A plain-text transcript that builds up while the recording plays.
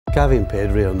Gavi and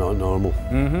Pedri are not normal.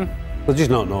 They're just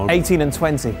not normal. 18 and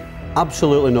 20.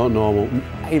 Absolutely not normal.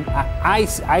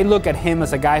 I look at him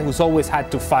as a guy who's always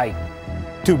had to fight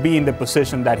to be in the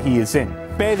position that he is in.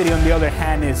 Pedri, on the other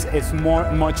hand, is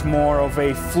much more of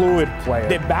a fluid player.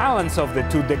 The balance of the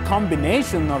two, the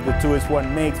combination of the two is what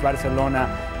makes Barcelona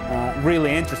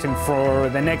really interesting for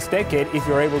the next decade if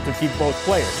you're able to keep both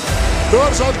players.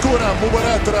 ترجع الكرة،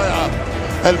 مباراة رائعة.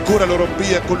 الكرة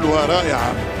الأوروبية كلها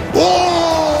رائعة.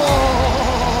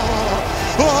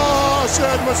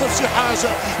 شاهد ما شافش حاجة،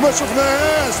 ما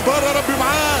شفناهاش، برا ربي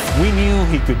معاك. We knew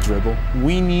he could dribble.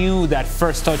 We knew that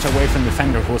first touch away from the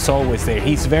defender was always there.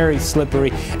 He's very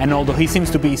slippery, and although he seems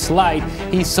to be slight,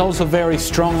 he's also very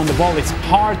strong on the ball. It's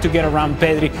hard to get around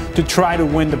Pedri to try to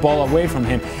win the ball away from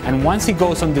him. And once he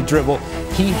goes on the dribble,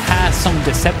 he has some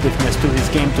deceptiveness to his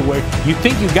game to where you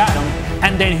think you got him,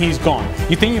 and then he's gone.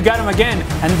 You think you got him again,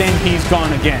 and then he's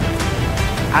gone again.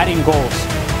 Adding goals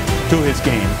to his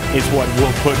game is what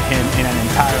will put him in an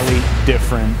entirely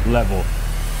different level.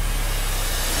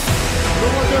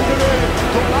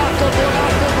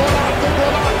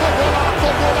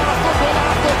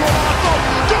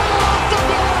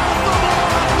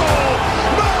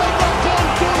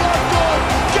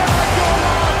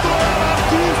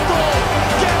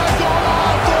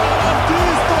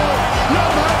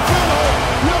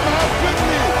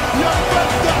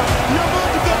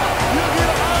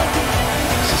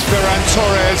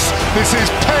 Torres, this is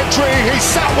Pedri, he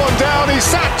sat one down, he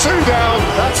sat two down.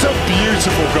 That's a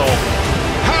beautiful goal.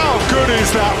 How good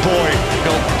is that boy?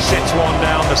 Sits one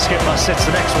down, the skipper sits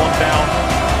the next one down,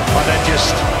 and then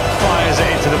just fires it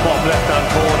into the bottom left-hand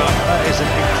corner. That is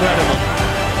incredible.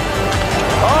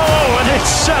 Oh, and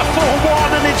it's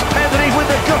 4-1, and it's Pedri with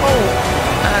the goal.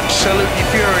 Absolutely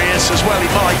furious as well,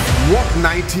 he might. What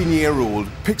 19-year-old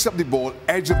picks up the ball,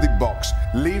 edge of the box,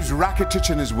 leaves Rakitic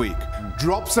in his wake,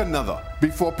 drops another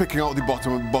before picking out the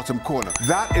bottom corner?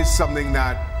 That is something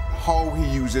that how he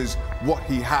uses what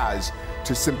he has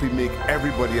to simply make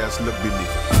everybody else look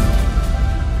beneath him.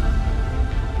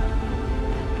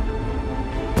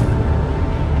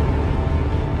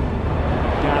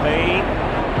 Gavi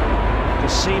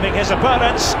deceiving his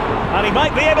opponents, and he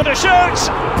might be able to shoot,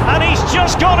 and he's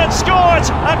just gone and scored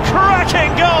a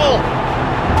cracking goal.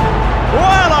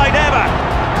 Well, I never.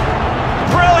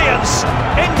 Brilliance,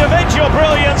 individual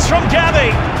brilliance from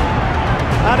Gavi,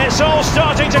 and it's all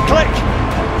starting to click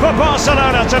for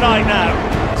Barcelona tonight now.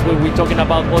 When we're talking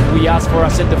about what we ask for a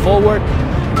centre forward,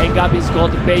 and Gavi's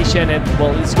got the patience and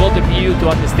well, he's got the view to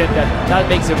understand that that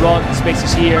makes a run, space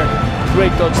is here,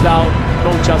 great touchdown,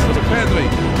 no chance for the Pedri.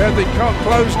 Pedri can't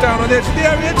close down on the edge of the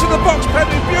area, into the box.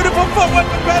 Pedri, beautiful footwork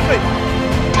for Pedri.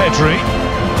 Pedri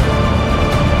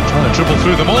trying to dribble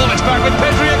through them all. It's back with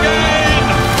Pedri again.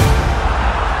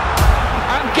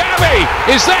 Gavi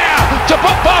is there to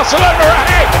put Barcelona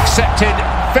ahead. Accepted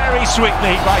very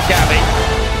sweetly by Gavi.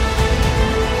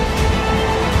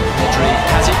 Pedri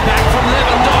has it back from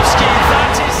Lewandowski.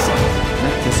 That is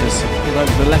Nectas has pulled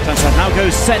over the left hand side. Now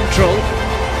goes central.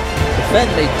 Defend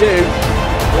they do.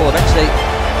 Ball eventually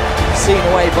seen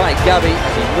away by Gavi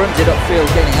as he runs it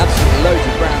upfield, gaining absolutely loads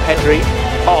of ground. Pedri.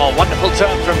 Oh, wonderful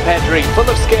turn from Pedri, full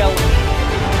of skill.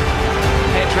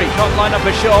 Pedri can't line up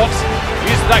a shot.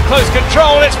 Using that close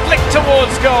control, it's flicked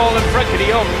towards goal, and Frankie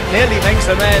de Jong nearly makes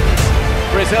amends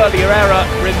for his earlier error.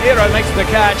 Ramiro makes the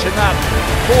catch, and that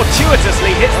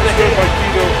fortuitously hits the hit.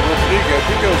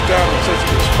 He goes down and says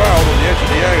it's fouled on the edge of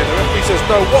the area. The referee says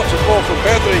no. What's a ball from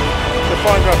Pedri to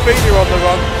find Rafinha on the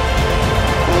run?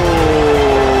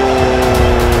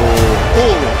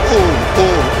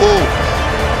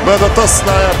 ماذا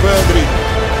تصنع يا بيدري؟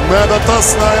 ماذا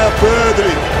تصنع يا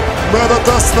بيدري؟ ماذا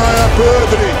تصنع يا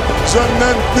بيدري؟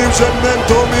 جننتني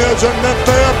وجننتهم يا جننت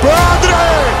يا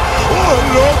بيدري! Oh,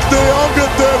 look, De Jong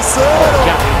at tercero!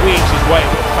 Gavi weaves his way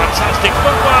with fantastic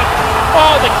footwork.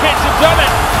 Oh, the kids have done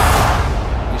it!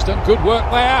 He's done good work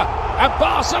there. And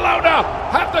Barcelona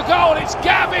have the goal. It's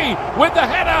Gavi with the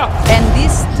header. And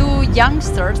these two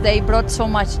youngsters, they brought so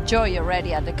much joy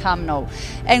already at the Camp Nou.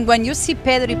 And when you see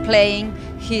Pedri playing,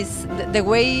 the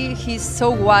way he's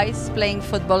so wise playing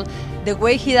football, the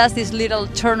way he does this little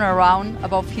turnaround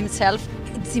above himself,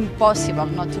 it's impossible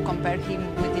not to compare him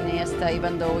with Iniesta,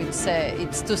 even though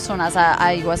it's too soon, as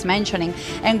I was mentioning.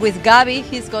 And with Gavi,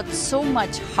 he's got so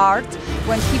much heart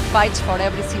when he fights for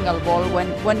every single ball,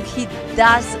 when he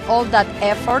does all that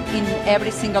effort in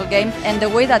every single game. And the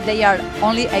way that they are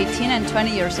only 18 and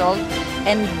 20 years old,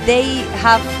 and they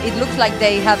have, it looks like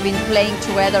they have been playing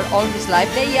together all his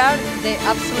life. They are the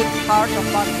absolute heart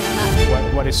of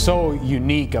Barcelona. What is so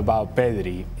unique about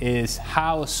Pedri is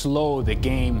how slow the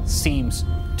game seems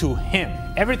to him.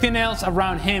 Everything else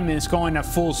around him is going at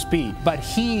full speed, but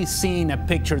he's seeing a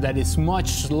picture that is much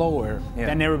slower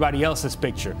than everybody else's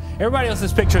picture. Everybody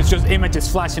else's picture is just images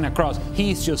flashing across.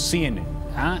 He's just seeing it.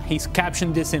 He's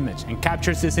capturing this image and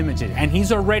captures this image, and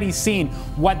he's already seen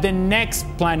what the next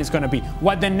plan is going to be,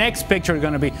 what the next picture is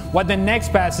going to be, what the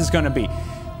next pass is going to be.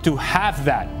 To have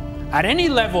that at any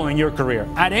level in your career,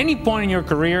 at any point in your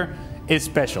career, is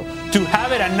special. To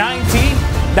have it at 19,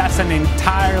 that's an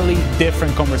entirely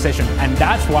different conversation, and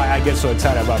that's why I get so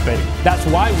excited about Pedri. That's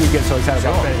why we get so excited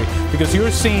about Pedri, because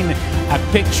you're seeing a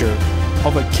picture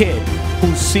of a kid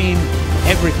who's seen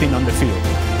everything on the field.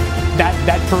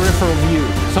 That peripheral view.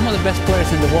 Some of the best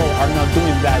players in the world are not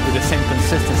doing that with the same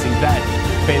consistency that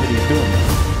Pedri is doing.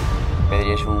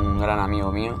 Pedri es un gran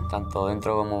amigo mío, tanto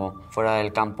dentro como fuera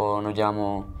del campo nos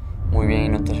llevamos muy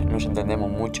bien y nos entendemos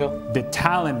mucho. The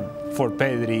talent for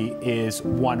Pedri is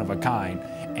one of a kind,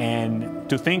 and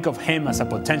to think of him as a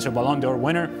potential Ballon d'Or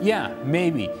winner, yeah,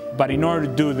 maybe. But in order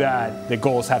to do that, the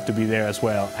goals have to be there as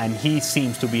well, and he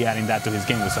seems to be adding that to his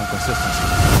game with some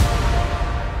consistency.